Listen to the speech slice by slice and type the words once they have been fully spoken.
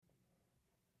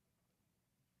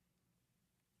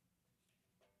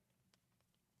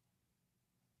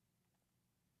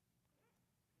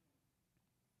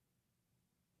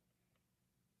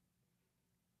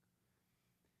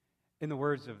In the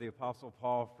words of the Apostle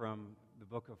Paul from the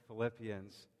book of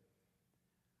Philippians,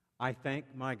 I thank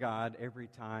my God every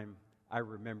time I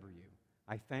remember you.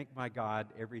 I thank my God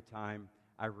every time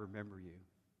I remember you.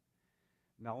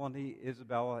 Melanie,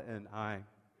 Isabella, and I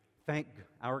thank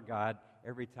our God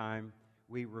every time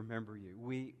we remember you.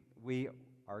 We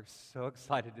are so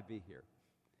excited to be here.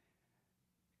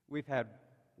 We've had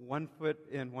one foot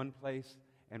in one place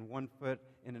and one foot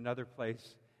in another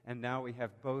place, and now we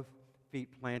have both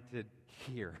feet planted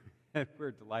here, and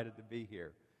we're delighted to be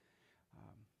here.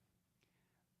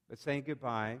 But saying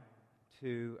goodbye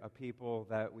to a people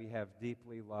that we have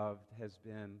deeply loved has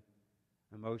been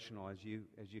emotional, as you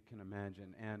can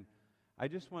imagine. And I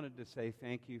just wanted to say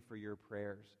thank you for your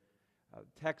prayers.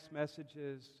 Text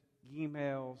messages,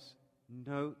 emails,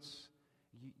 notes,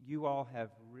 you all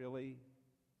have really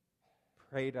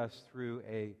prayed us through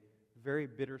a very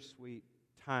bittersweet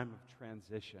time of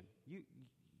transition.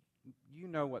 You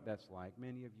know what that's like.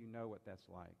 Many of you know what that's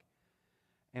like.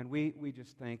 And we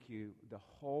just thank you. The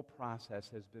whole process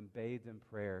has been bathed in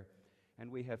prayer, and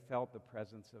we have felt the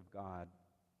presence of God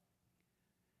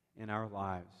in our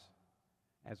lives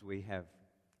as we have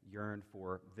yearned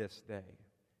for this day.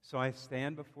 So I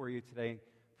stand before you today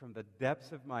from the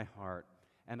depths of my heart,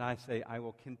 and I say I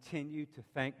will continue to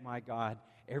thank my God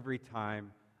every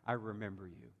time I remember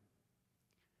you.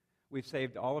 We've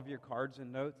saved all of your cards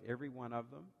and notes, every one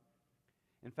of them.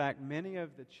 In fact, many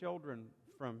of the children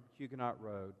from Huguenot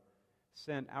Road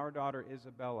sent our daughter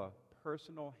Isabella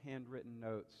personal handwritten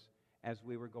notes as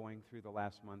we were going through the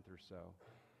last month or so.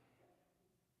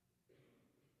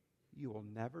 You will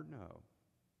never know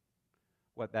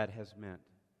what that has meant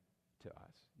to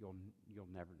us. You'll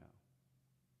never know.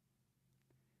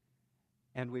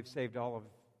 And we've saved all of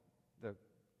the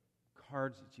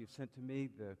cards that you've sent to me,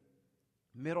 the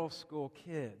middle school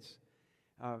kids.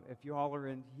 If you all are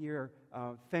in here,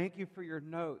 thank you for your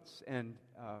notes and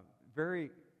very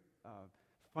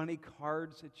funny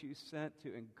cards that you sent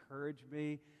to encourage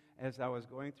me as I was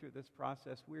going through this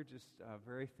process. We're just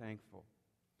very thankful.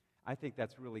 I think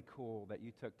that's really cool that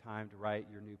you took time to write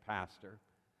your new pastor.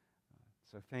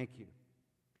 So thank you.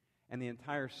 And the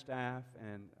entire staff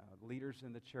and leaders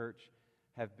in the church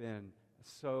have been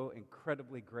so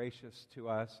incredibly gracious to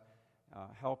us,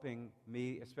 helping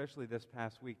me, especially this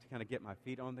past week, to kind of get my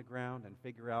feet on the ground and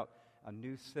figure out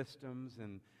new systems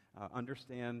and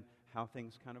understand how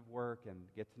things kind of work and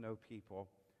get to know people.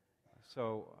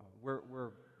 So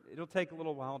it'll take a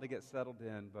little while to get settled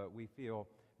in, but we feel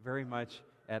very much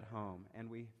at home. And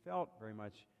we felt very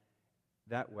much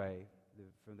that way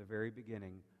from the very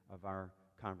beginning of our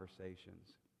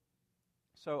conversations.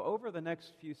 So over the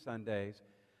next few Sundays,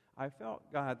 I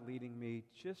felt God leading me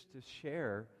just to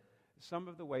share some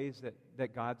of the ways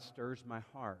that God stirs my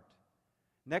heart.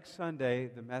 Next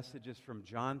Sunday, the message is from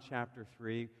John chapter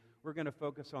 3. We're going to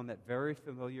focus on that very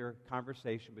familiar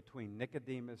conversation between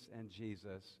Nicodemus and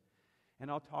Jesus.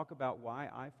 And I'll talk about why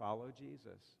I follow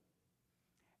Jesus.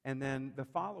 And then the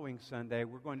following Sunday,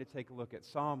 we're going to take a look at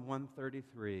Psalm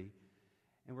 133,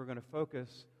 and we're going to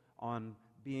focus on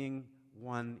being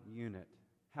one unit.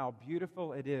 How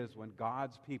beautiful it is when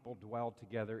God's people dwell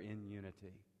together in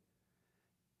unity.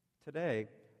 Today,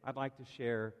 I'd like to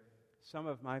share some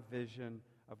of my vision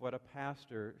of what a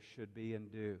pastor should be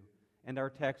and do. And our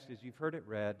text, as you've heard it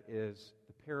read, is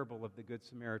the parable of the Good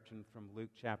Samaritan from Luke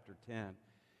chapter 10.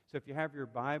 So if you have your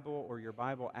Bible or your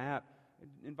Bible app,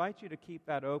 I invite you to keep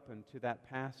that open to that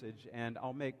passage, and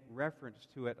I'll make reference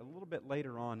to it a little bit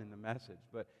later on in the message.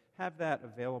 But have that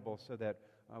available so that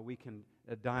we can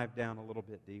dive down a little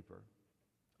bit deeper.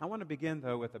 I want to begin,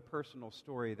 though, with a personal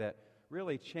story that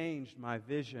really changed my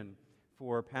vision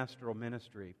for pastoral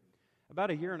ministry. About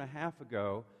a year and a half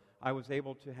ago, I was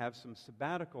able to have some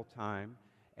sabbatical time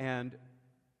and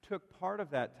took part of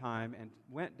that time and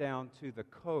went down to the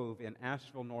Cove in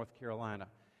Asheville, North Carolina.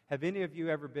 Have any of you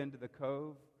ever been to the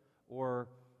Cove or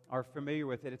are familiar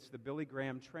with it? It's the Billy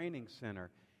Graham Training Center.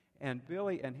 And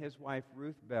Billy and his wife,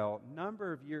 Ruth Bell, a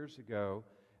number of years ago,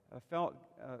 felt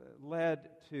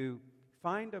led to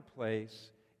find a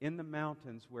place in the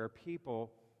mountains where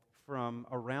people from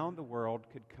around the world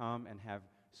could come and have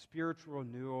spiritual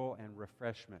renewal and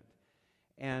refreshment.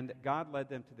 And God led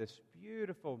them to this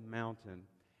beautiful mountain,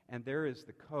 and there is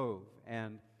the Cove.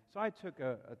 And so I took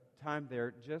a time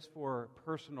there just for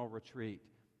personal retreat.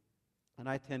 And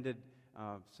I attended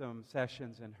some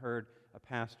sessions and heard a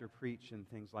pastor preach and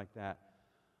things like that.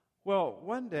 Well,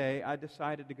 one day I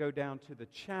decided to go down to the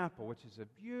chapel, which is a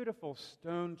beautiful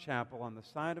stone chapel on the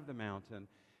side of the mountain,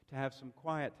 to have some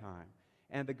quiet time.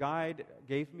 And the guide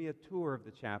gave me a tour of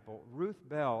the chapel. Ruth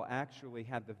Bell actually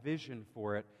had the vision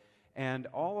for it, And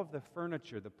all of the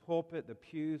furniture, the pulpit, the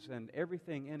pews, and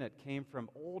everything in it came from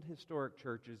old historic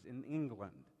churches in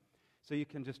England. So you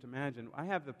can just imagine. I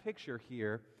have the picture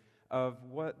here of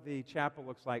what the chapel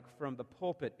looks like from the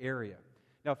pulpit area.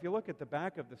 Now, if you look at the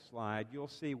back of the slide, you'll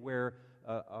see where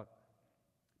a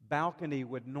balcony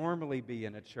would normally be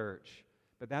in a church.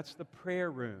 But that's the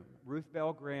prayer room. Ruth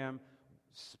Bell Graham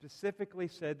specifically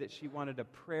said that she wanted a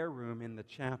prayer room in the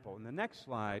chapel. And the next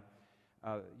slide,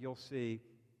 you'll see,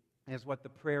 is what the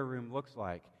prayer room looks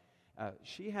like.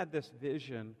 She had this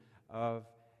vision of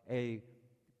a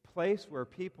place where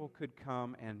people could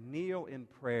come and kneel in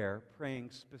prayer, praying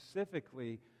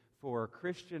specifically for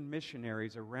Christian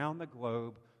missionaries around the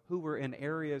globe who were in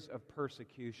areas of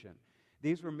persecution.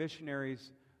 These were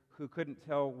missionaries who couldn't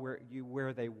tell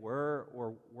where they were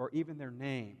or even their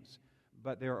names,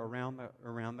 but they're around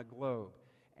the globe.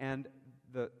 And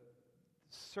the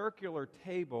circular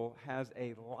table has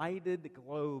a lighted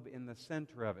globe in the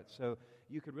center of it, so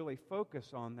you could really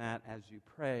focus on that as you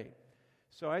prayed.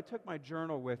 So I took my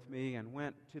journal with me and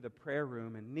went to the prayer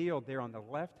room and kneeled there on the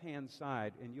left-hand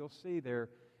side, and you'll see there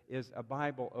is a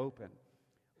Bible open.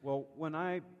 Well, when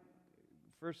I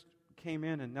first came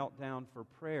in and knelt down for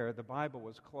prayer, the Bible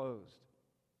was closed.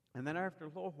 And then after a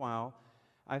little while,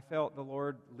 I felt the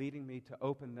Lord leading me to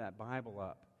open that Bible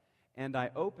up. And I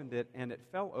opened it, and it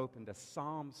fell open to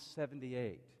Psalm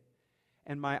 78.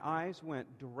 And my eyes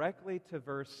went directly to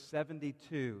verse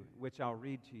 72, which I'll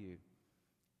read to you.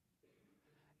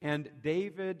 And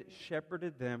David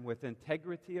shepherded them with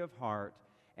integrity of heart,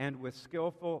 and with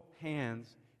skillful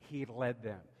hands he led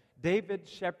them. David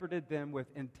shepherded them with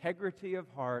integrity of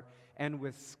heart, and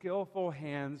with skillful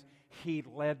hands he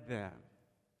led them.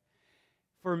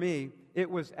 For me, it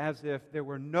was as if there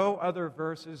were no other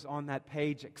verses on that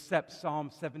page except Psalm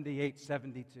 78,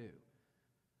 72.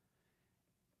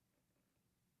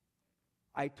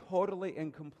 I totally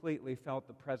and completely felt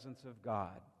the presence of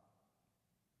God.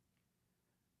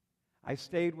 I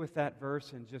stayed with that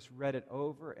verse and just read it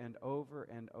over and over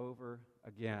and over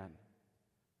again.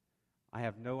 I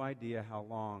have no idea how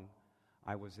long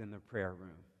I was in the prayer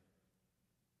room.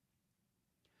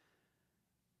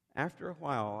 After a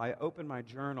while, I opened my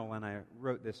journal and I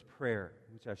wrote this prayer,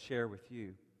 which I share with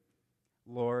you.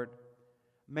 Lord,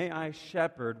 may I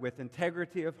shepherd with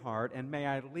integrity of heart, and may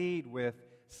I lead with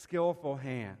skillful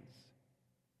hands.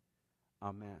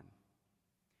 Amen.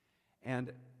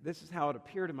 And this is how it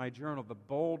appeared in my journal. The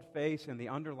bold face and the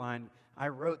underline, I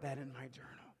wrote that in my journal.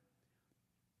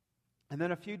 And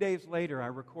then a few days later, I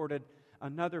recorded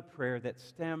another prayer that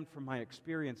stemmed from my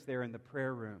experience there in the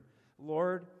prayer room.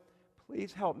 Lord,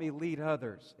 please help me lead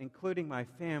others, including my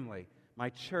family, my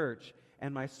church,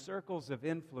 and my circles of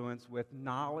influence with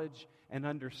knowledge and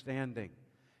understanding.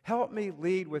 Help me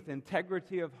lead with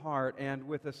integrity of heart and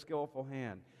with a skillful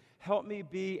hand. Help me to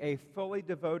be fully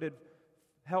devoted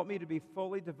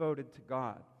to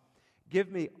God. Give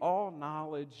me all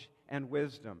knowledge and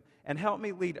wisdom, and help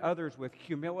me lead others with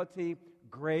humility,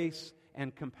 grace,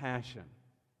 and compassion.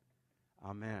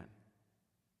 Amen.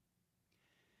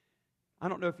 I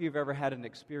don't know if you've ever had an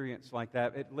experience like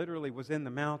that. It literally was in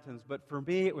the mountains, but for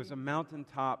me it was a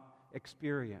mountaintop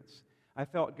experience. I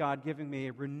felt God giving me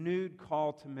a renewed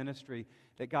call to ministry,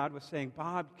 that God was saying,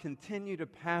 Bob, continue to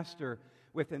pastor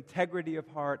with integrity of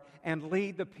heart and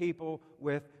lead the people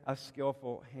with a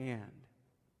skillful hand.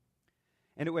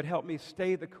 And it would help me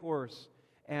stay the course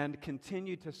and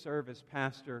continue to serve as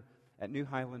pastor at New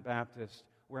Highland Baptist,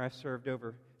 where I served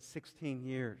over 16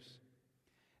 years.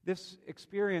 This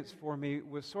experience for me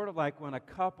was sort of like when a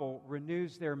couple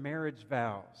renews their marriage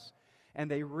vows and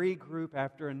they regroup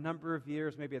after a number of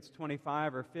years, maybe it's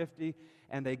 25 or 50,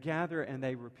 and they gather and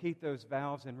they repeat those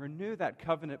vows and renew that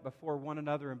covenant before one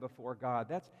another and before God.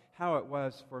 That's how it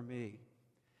was for me.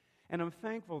 And I'm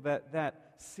thankful that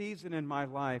that season in my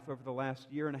life over the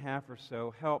last year and a half or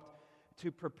so helped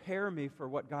to prepare me for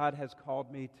what God has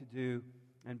called me to do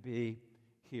and be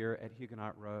here at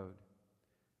Huguenot Road.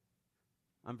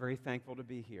 I'm very thankful to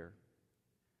be here.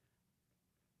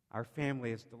 Our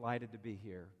family is delighted to be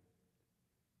here.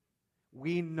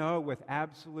 We know with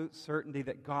absolute certainty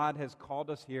that God has called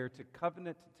us here to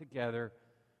covenant together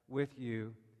with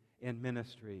you in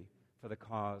ministry for the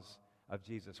cause of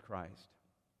Jesus Christ.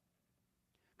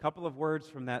 A couple of words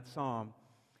from that psalm.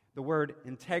 The word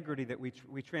integrity that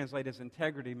we translate as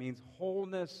integrity means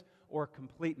wholeness or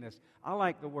completeness. I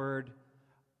like the word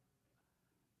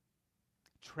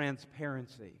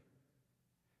transparency.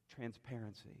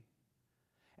 Transparency.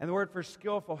 And the word for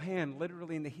skillful hand,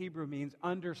 literally in the Hebrew, means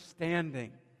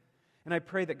understanding. And I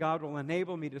pray that God will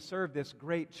enable me to serve this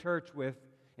great church with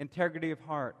integrity of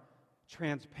heart,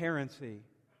 transparency,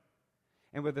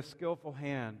 and with a skillful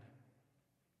hand,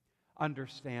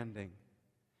 understanding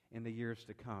in the years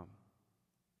to come.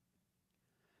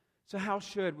 So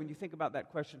when you think about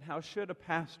that question, how should a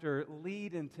pastor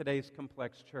lead in today's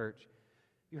complex church?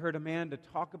 You heard Amanda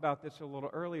talk about this a little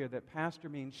earlier, that pastor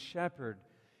means shepherd,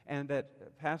 and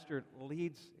that pastor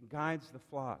leads, guides the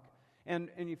flock. And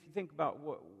if you think about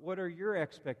what are your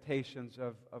expectations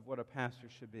of what a pastor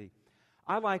should be?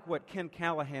 I like what Ken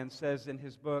Callahan says in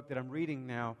his book that I'm reading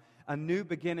now, A New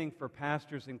Beginning for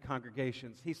Pastors and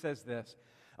Congregations. He says this: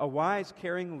 a wise,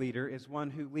 caring leader is one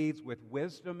who leads with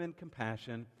wisdom and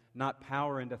compassion, not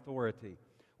power and authority.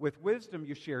 With wisdom,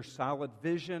 you share solid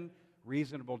vision,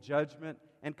 reasonable judgment,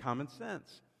 and common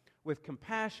sense. With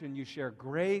compassion, you share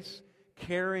grace,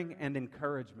 caring, and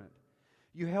encouragement.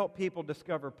 You help people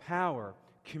discover power,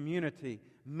 community,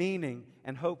 meaning,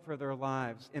 and hope for their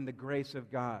lives in the grace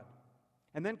of God.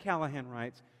 And then Callahan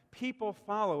writes, people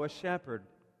follow a shepherd,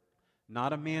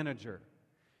 not a manager.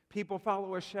 People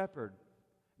follow a shepherd,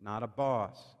 not a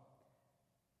boss.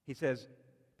 He says,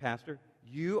 Pastor,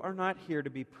 you are not here to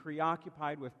be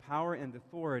preoccupied with power and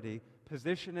authority,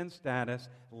 position and status,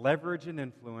 leverage and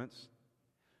influence,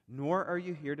 nor are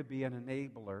you here to be an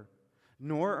enabler,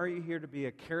 nor are you here to be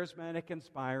a charismatic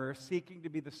inspirer seeking to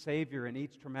be the Savior in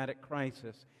each traumatic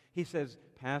crisis. He says,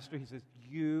 Pastor, he says,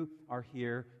 you are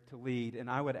here to lead. And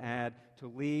I would add, to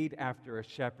lead after a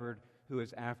shepherd who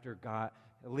is after God,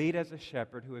 lead as a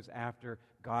shepherd who is after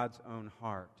God's own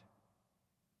heart.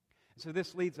 So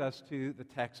this leads us to the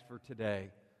text for today,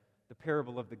 the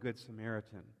parable of the Good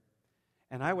Samaritan.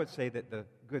 And I would say that the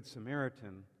Good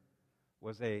Samaritan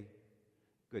was a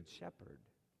good shepherd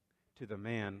to the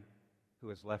man who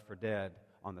was left for dead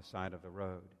on the side of the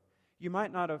road. You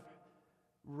might not have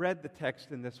read the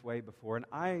text in this way before, and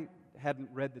I hadn't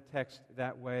read the text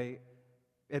that way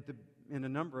in a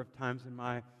number of times in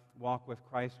my walk with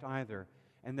Christ either.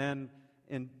 And then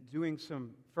in doing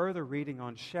some further reading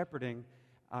on shepherding,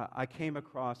 I came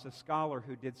across a scholar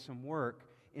who did some work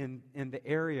in the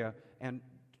area and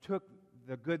took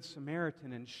the Good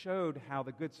Samaritan and showed how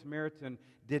the Good Samaritan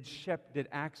did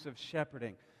acts of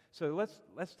shepherding. So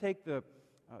let's take the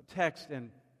text and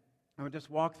we'll just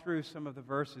walk through some of the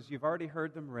verses. You've already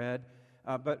heard them read,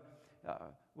 but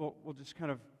we'll just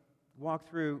kind of walk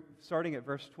through, starting at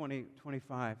verse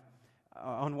 25.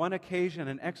 On one occasion,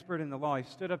 an expert in the law, he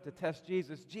stood up to test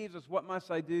Jesus. Jesus, what must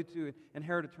I do to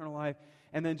inherit eternal life?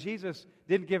 And then Jesus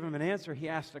didn't give him an answer. He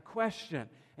asked a question.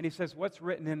 And he says, what's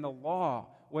written in the law?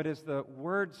 What does the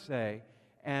word say?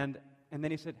 And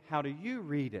then he said, how do you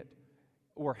read it?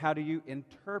 Or how do you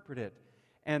interpret it?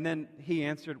 And then he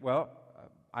answered, well,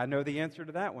 I know the answer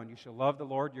to that one. You shall love the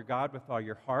Lord your God with all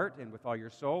your heart and with all your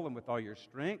soul and with all your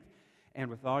strength and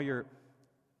with all your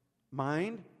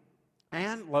mind,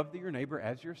 and love your neighbor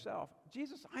as yourself.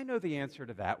 Jesus, I know the answer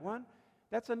to that one.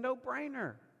 That's a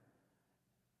no-brainer.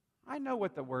 I know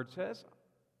what the word says.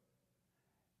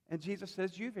 And Jesus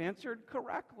says, you've answered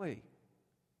correctly.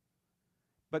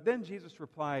 But then Jesus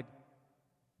replied,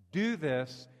 do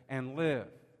this and live.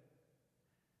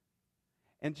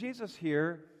 And Jesus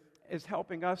here is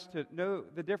helping us to know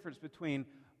the difference between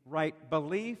right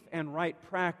belief and right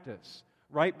practice.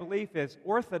 Right belief is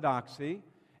orthodoxy,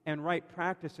 and right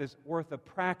practice is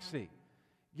orthopraxy.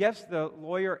 Yes, the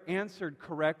lawyer answered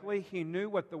correctly. He knew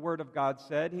what the Word of God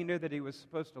said. He knew that he was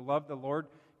supposed to love the Lord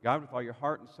God with all your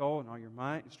heart and soul and all your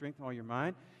mind, strength and all your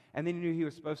mind. And then he knew he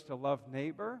was supposed to love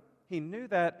neighbor. He knew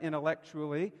that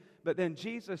intellectually. But then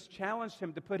Jesus challenged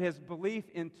him to put his belief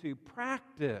into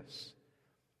practice.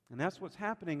 And that's what's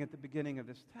happening at the beginning of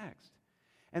this text.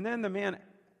 And then the man,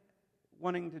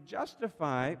 wanting to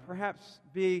justify, perhaps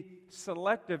be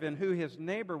selective in who his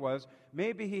neighbor was.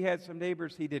 Maybe he had some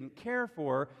neighbors he didn't care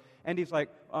for, and he's like,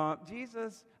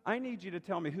 Jesus, I need you to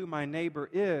tell me who my neighbor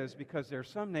is, because there are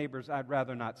some neighbors I'd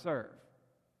rather not serve.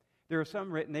 There are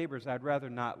some neighbors I'd rather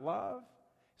not love.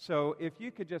 So if you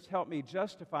could just help me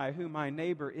justify who my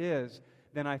neighbor is,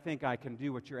 then I think I can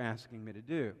do what you're asking me to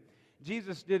do.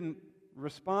 Jesus didn't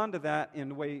respond to that in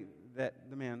the way that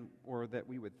the man, or that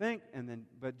we would think,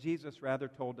 but Jesus rather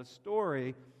told a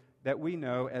story that we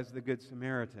know as the Good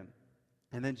Samaritan.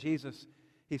 And then Jesus,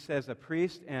 he says, a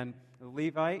priest and a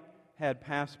Levite had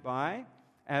passed by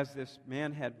as this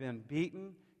man had been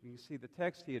beaten. You can see the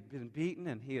text. He had been beaten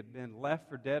and he had been left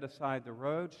for dead aside the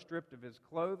road, stripped of his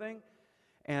clothing,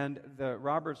 and the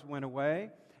robbers went away.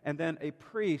 And then a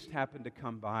priest happened to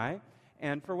come by,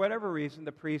 and for whatever reason,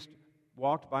 the priest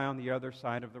walked by on the other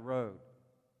side of the road.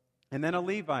 And then a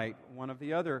Levite, one of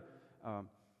the other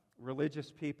religious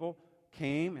people,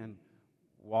 came and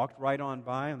walked right on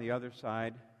by on the other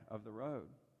side of the road.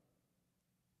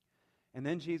 And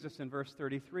then Jesus in verse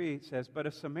 33 says, "But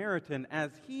a Samaritan,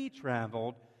 as he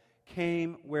traveled,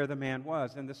 came where the man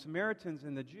was." And the Samaritans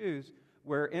and the Jews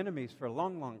were enemies for a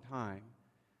long, long time,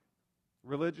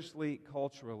 religiously,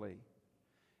 culturally.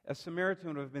 A Samaritan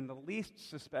would have been the least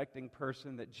suspecting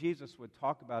person that Jesus would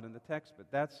talk about in the text,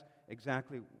 but that's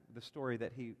exactly the story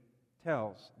that he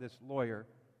tells, this lawyer.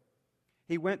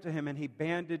 He went to him and he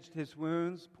bandaged his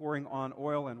wounds, pouring on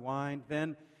oil and wine.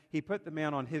 Then he put the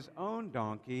man on his own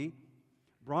donkey,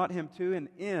 brought him to an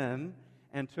inn,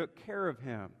 and took care of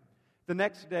him. The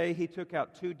next day he took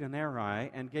out 2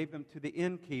 denarii and gave them to the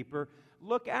innkeeper.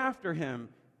 "Look after him,"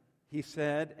 he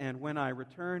said, "and when I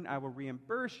return, I will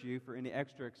reimburse you for any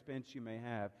extra expense you may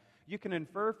have." You can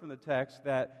infer from the text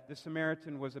that the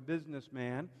Samaritan was a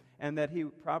businessman and that he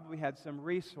probably had some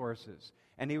resources,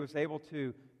 and he was able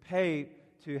to pay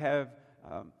to have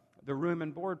the room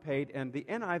and board paid. And the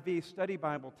NIV Study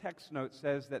Bible text note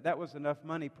says that that was enough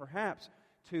money perhaps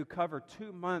to cover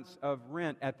 2 months of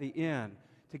rent at the inn,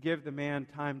 to give the man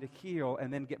time to heal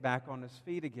and then get back on his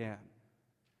feet again.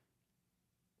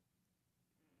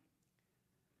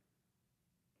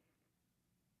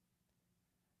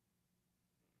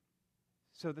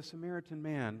 So the Samaritan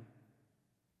man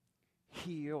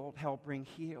healed, helped bring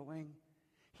healing.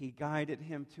 He guided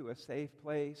him to a safe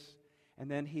place, and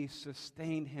then he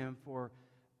sustained him for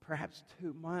perhaps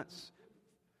 2 months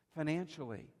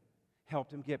financially,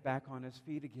 helped him get back on his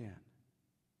feet again.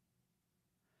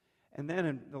 And then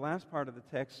in the last part of the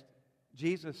text,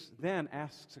 Jesus then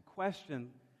asks a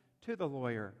question to the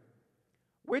lawyer.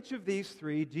 "Which of these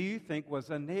 3 do you think was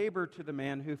a neighbor to the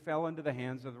man who fell into the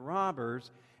hands of the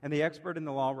robbers?" And the expert in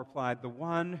the law replied, "The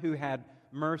one who had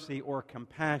mercy or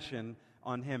compassion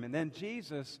on him." And then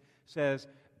Jesus says,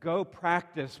 "Go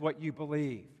practice what you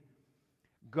believe.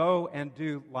 Go and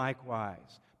do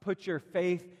likewise. Put your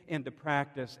faith into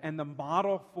practice." And the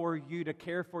model for you to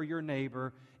care for your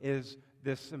neighbor is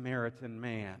this Samaritan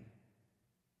man.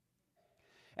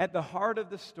 At the heart of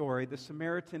the story, the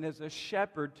Samaritan is a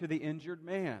shepherd to the injured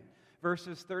man.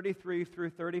 Verses 33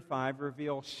 through 35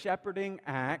 reveal shepherding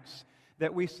acts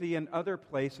that we see in other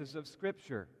places of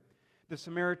Scripture. The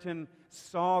Samaritan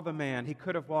saw the man. He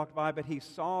could have walked by, but he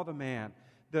saw the man.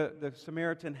 The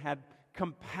Samaritan had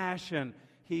compassion.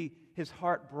 His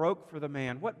heart broke for the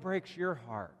man. What breaks your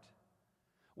heart?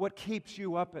 What keeps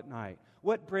you up at night?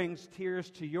 What brings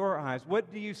tears to your eyes? What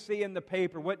do you see in the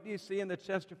paper? What do you see in the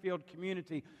Chesterfield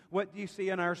community? What do you see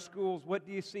in our schools? What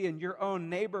do you see in your own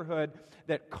neighborhood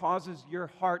that causes your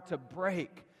heart to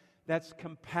break? That's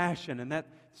compassion. And that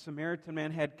Samaritan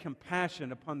man had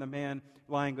compassion upon the man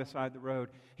lying beside the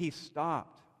road. He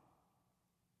stopped.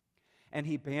 And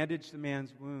he bandaged the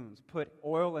man's wounds, put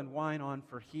oil and wine on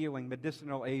for healing,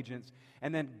 medicinal agents,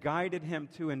 and then guided him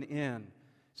to an inn.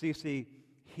 So you see,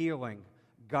 healing,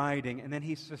 guiding, and then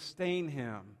he sustained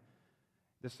him.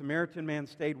 The Samaritan man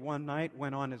stayed one night,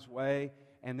 went on his way,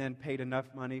 and then paid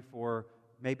enough money for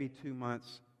maybe 2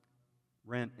 months'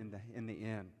 rent in the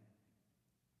inn.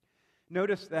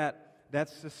 Notice that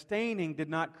sustaining did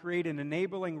not create an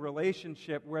enabling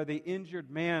relationship where the injured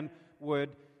man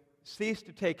would cease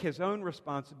to take his own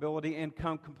responsibility and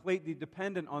come completely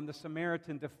dependent on the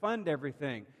Samaritan to fund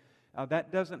everything.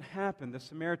 That doesn't happen. The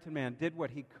Samaritan man did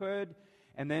what he could,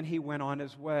 and then he went on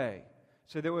his way.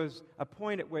 So there was a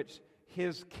point at which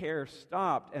his care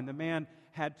stopped, and the man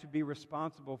had to be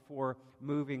responsible for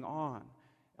moving on.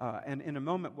 And in a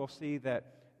moment, we'll see that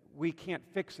we can't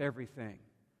fix everything,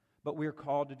 but we're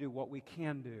called to do what we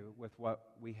can do with what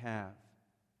we have.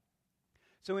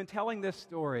 So in telling this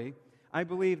story, I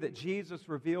believe that Jesus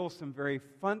reveals some very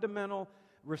fundamental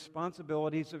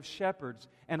responsibilities of shepherds,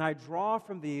 and I draw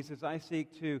from these as I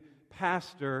seek to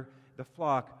pastor the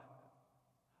flock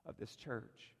of this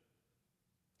church.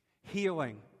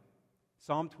 Healing.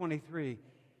 Psalm 23,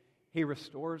 He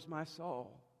restores my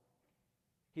soul.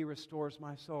 He restores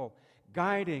my soul.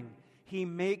 Guiding. He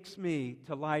makes me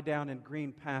to lie down in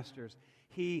green pastures.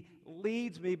 He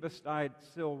leads me beside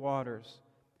still waters.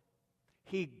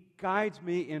 He guides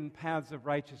me in paths of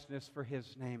righteousness for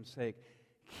His name's sake.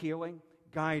 Healing,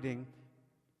 guiding,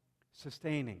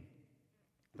 sustaining.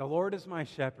 The Lord is my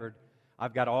shepherd.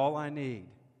 I've got all I need.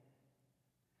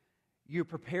 You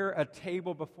prepare a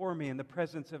table before me in the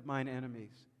presence of mine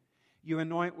enemies. You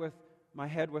anoint with my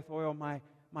head with oil.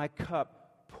 My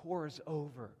cup pours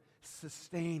over.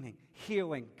 Sustaining,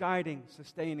 healing, guiding,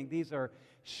 sustaining. These are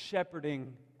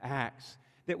shepherding acts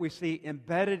that we see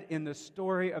embedded in the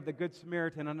story of the Good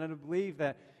Samaritan. And I believe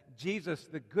that Jesus,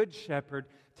 the Good Shepherd,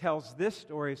 tells this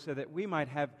story so that we might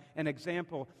have an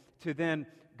example to then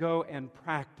go and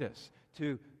practice,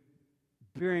 to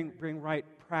bring right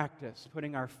practice,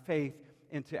 putting our faith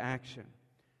into action.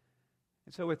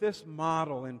 And so with this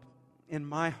model in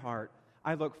my heart,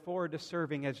 I look forward to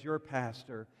serving as your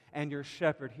pastor and your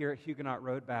shepherd here at Huguenot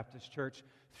Road Baptist Church.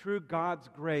 Through God's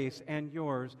grace and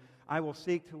yours, I will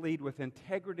seek to lead with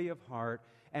integrity of heart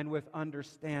and with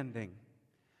understanding.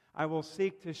 I will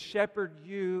seek to shepherd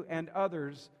you and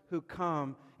others who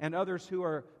come and others who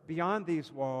are beyond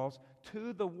these walls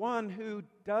to the one who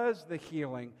does the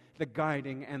healing, the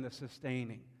guiding, and the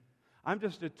sustaining. I'm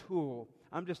just a tool.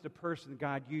 I'm just a person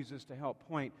God uses to help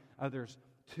point others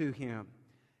to Him.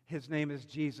 His name is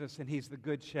Jesus, and He's the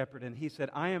Good Shepherd. And He said,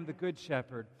 I am the Good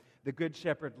Shepherd. The Good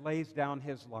Shepherd lays down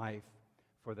His life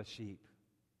for the sheep.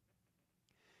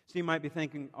 So you might be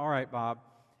thinking, all right, Bob,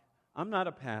 I'm not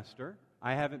a pastor.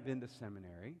 I haven't been to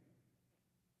seminary.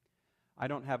 I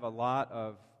don't have a lot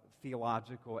of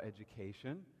theological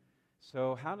education.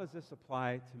 So how does this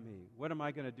apply to me? What am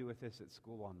I going to do with this at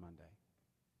school on Monday?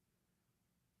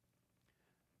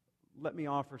 Let me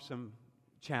offer some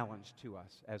challenge to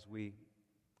us as we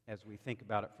think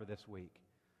about it for this week.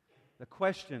 The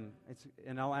question,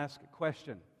 and I'll ask a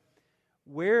question.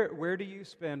 Where do you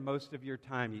spend most of your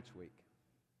time each week?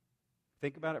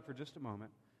 Think about it for just a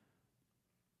moment.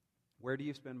 Where do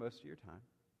you spend most of your time?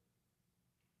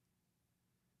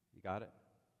 You got it?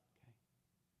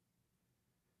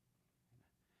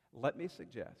 Okay. Let me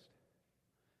suggest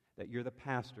that you're the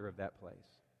pastor of that place.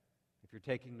 If you're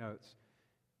taking notes,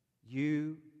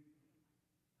 you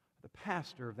are the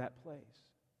pastor of that place.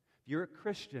 If you're a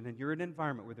Christian and you're in an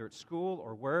environment, whether it's school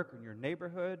or work or in your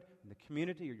neighborhood, in the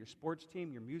community or your sports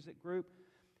team, your music group,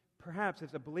 perhaps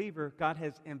as a believer, God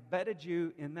has embedded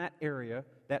you in that area,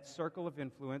 that circle of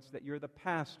influence, that you're the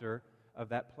pastor of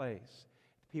that place.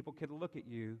 People can look at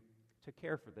you to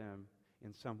care for them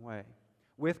in some way.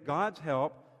 With God's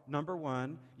help, number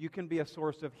one, you can be a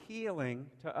source of healing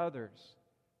to others.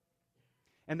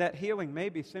 And that healing may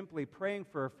be simply praying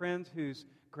for a friend whose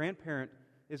grandparent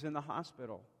is in the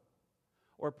hospital,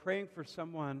 or praying for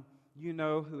someone you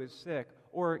know who is sick,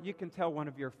 or you can tell one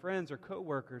of your friends or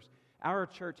coworkers, our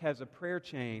church has a prayer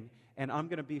chain, and I'm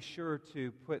going to be sure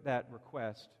to put that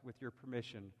request, with your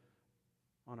permission,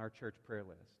 on our church prayer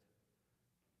list.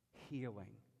 Healing.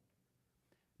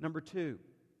 Number two,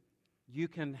 you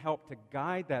can help to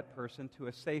guide that person to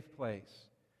a safe place.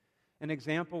 An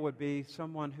example would be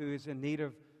someone who is in need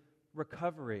of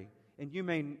recovery. And you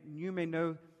may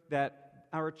know that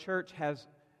our church has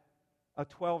a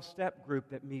 12-step group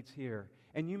that meets here.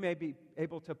 And you may be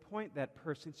able to point that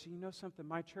person, so you know something,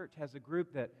 my church has a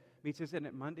group that meets, isn't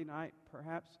it Monday night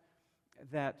perhaps,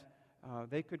 that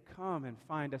they could come and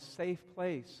find a safe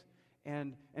place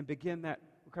and begin that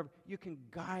recovery. You can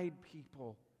guide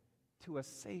people to a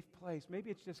safe place.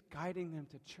 Maybe it's just guiding them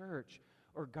to church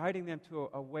or guiding them to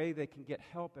a way they can get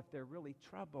help if they're really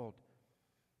troubled.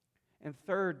 And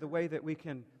third, the way that we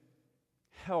can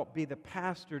help be the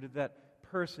pastor to that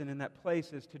person in that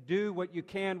place is to do what you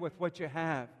can with what you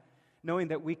have, knowing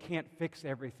that we can't fix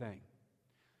everything.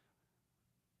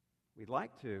 We'd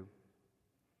like to,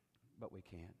 but we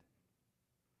can't.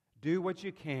 Do what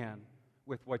you can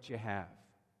with what you have.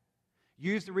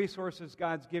 Use the resources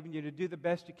God's given you to do the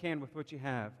best you can with what you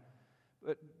have.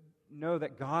 But know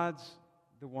that God's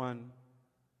the one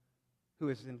who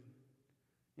is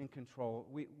in control.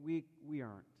 We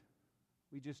aren't.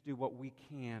 We just do what we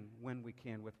can when we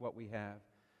can with what we have.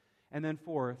 And then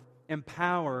fourth,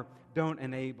 empower, don't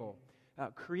enable.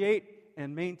 Create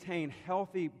and maintain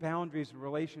healthy boundaries and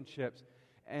relationships.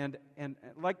 And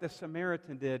like the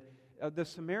Samaritan did, the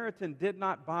Samaritan did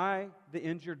not buy the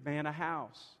injured man a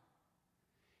house.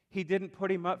 He didn't put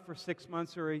him up for 6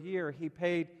 months or a year. He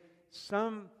paid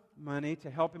some money to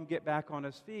help him get back on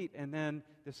his feet, and then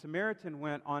the Samaritan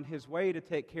went on his way to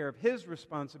take care of his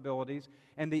responsibilities,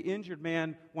 and the injured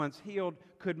man, once healed,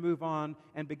 could move on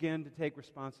and begin to take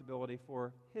responsibility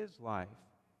for his life.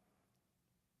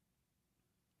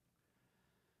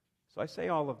 So I say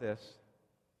all of this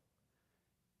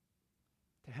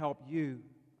to help you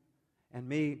and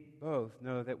me both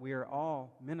know that we are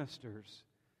all ministers,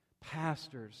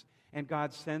 pastors, and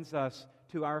God sends us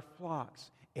to our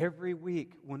flocks. Every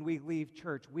week when we leave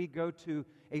church, we go to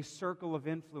a circle of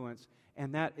influence,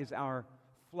 and that is our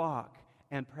flock,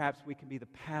 and perhaps we can be the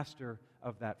pastor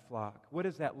of that flock. What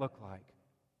does that look like?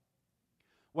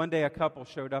 One day a couple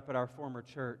showed up at our former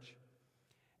church,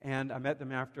 and I met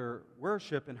them after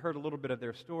worship and heard a little bit of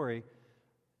their story.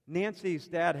 Nancy's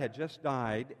dad had just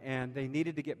died, and they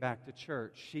needed to get back to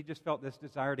church. She just felt this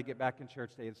desire to get back in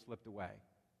church. They had slipped away.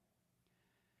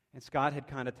 And Scott had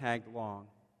kind of tagged along.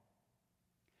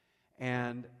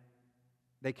 And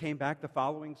they came back the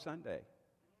following Sunday.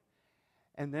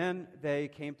 And then they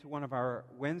came to one of our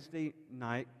Wednesday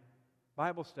night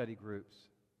Bible study groups.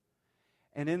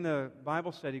 And in the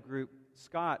Bible study group,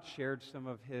 Scott shared some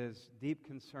of his deep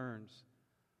concerns.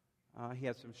 He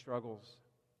had some struggles,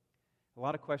 a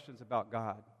lot of questions about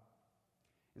God.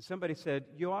 And somebody said,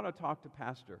 "You ought to talk to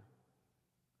Pastor."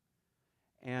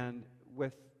 And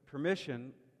with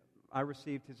permission, I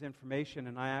received his information,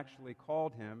 and I actually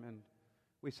called him, and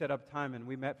we set up time, and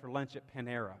we met for lunch at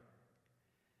Panera.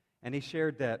 And he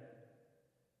shared that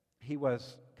he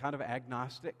was kind of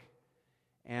agnostic,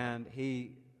 and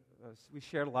we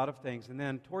shared a lot of things. And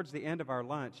then towards the end of our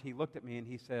lunch, he looked at me and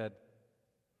he said,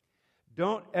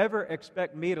 "Don't ever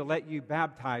expect me to let you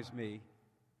baptize me."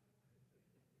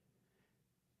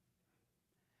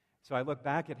 So I looked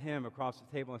back at him across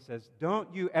the table and says,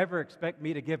 "Don't you ever expect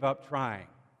me to give up trying."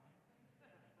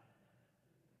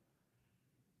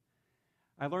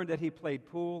 I learned that he played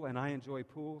pool, and I enjoy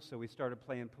pool, so we started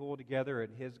playing pool together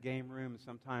at his game room, and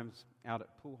sometimes out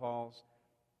at pool halls.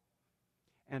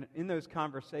 And in those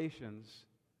conversations,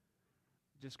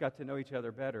 just got to know each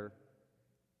other better.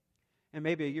 And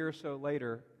maybe a year or so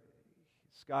later,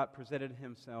 Scott presented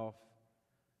himself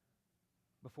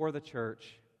before the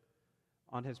church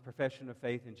on his profession of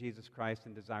faith in Jesus Christ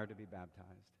and desired to be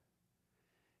baptized.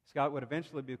 Scott would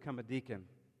eventually become a deacon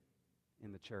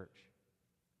in the church.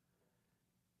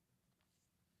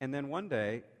 And then one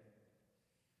day,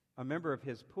 a member of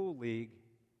his pool league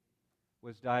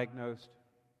was diagnosed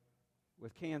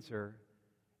with cancer,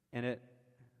 and it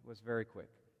was very quick.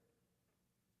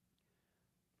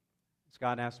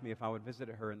 Scott asked me if I would visit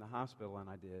her in the hospital, and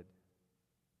I did.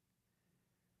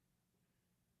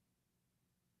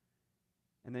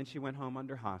 And then she went home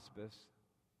under hospice.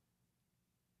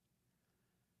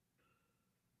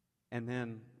 And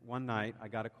then one night, I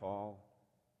got a call,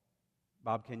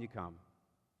 "Bob, can you come?"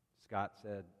 Scott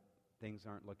said, "Things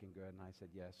aren't looking good." And I said,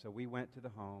 "Yes." So we went to the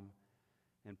home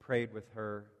and prayed with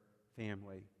her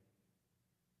family.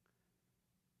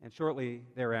 And shortly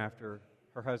thereafter,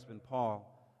 her husband, Paul,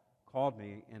 called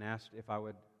me and asked if I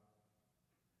would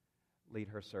lead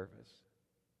her service.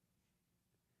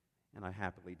 And I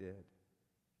happily did.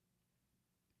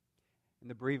 And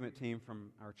the bereavement team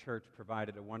from our church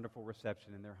provided a wonderful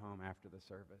reception in their home after the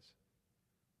service.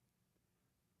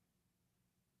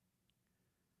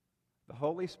 The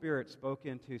Holy Spirit spoke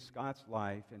into Scott's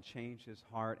life and changed his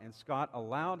heart, and Scott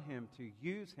allowed him to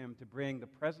use him to bring the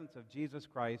presence of Jesus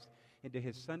Christ into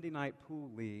his Sunday night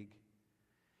pool league.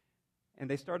 And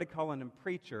they started calling him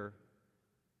preacher,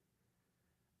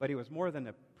 but he was more than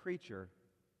a preacher.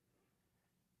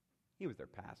 He was their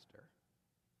pastor.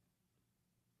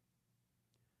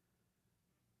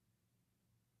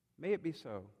 May it be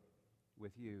so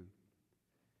with you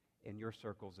in your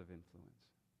circles of influence.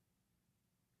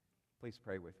 Please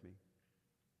pray with me.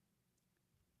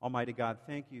 Almighty God,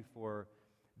 thank you for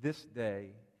this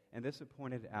day and this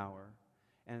appointed hour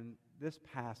and this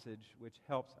passage which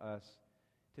helps us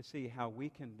to see how we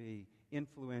can be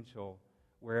influential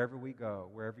wherever we go,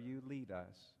 wherever you lead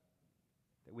us,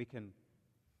 that we can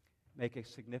make a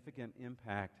significant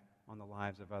impact on the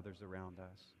lives of others around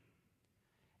us.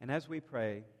 And as we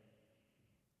pray,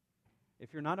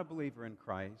 if you're not a believer in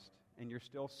Christ and you're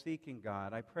still seeking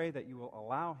God, I pray that you will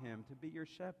allow Him to be your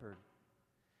shepherd.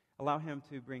 Allow Him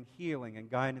to bring healing and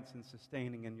guidance and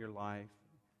sustaining in your life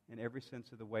in every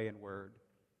sense of the way and word.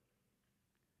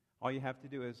 All you have to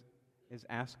do is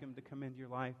ask Him to come into your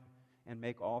life and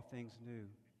make all things new,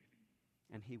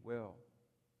 and He will.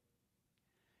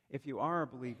 If you are a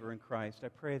believer in Christ, I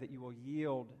pray that you will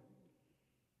yield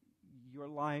your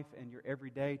life and your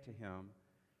everyday to Him,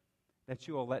 that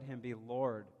you will let Him be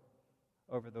Lord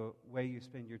over the way you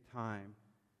spend your time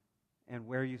and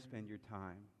where you spend your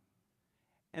time.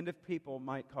 And if people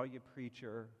might call you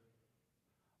preacher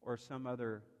or some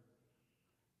other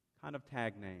kind of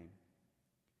tag name,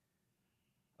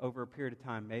 over a period of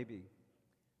time, maybe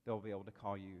they'll be able to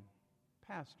call you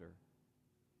pastor.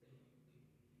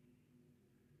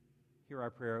 Hear our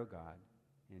prayer, O God,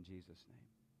 in Jesus' name.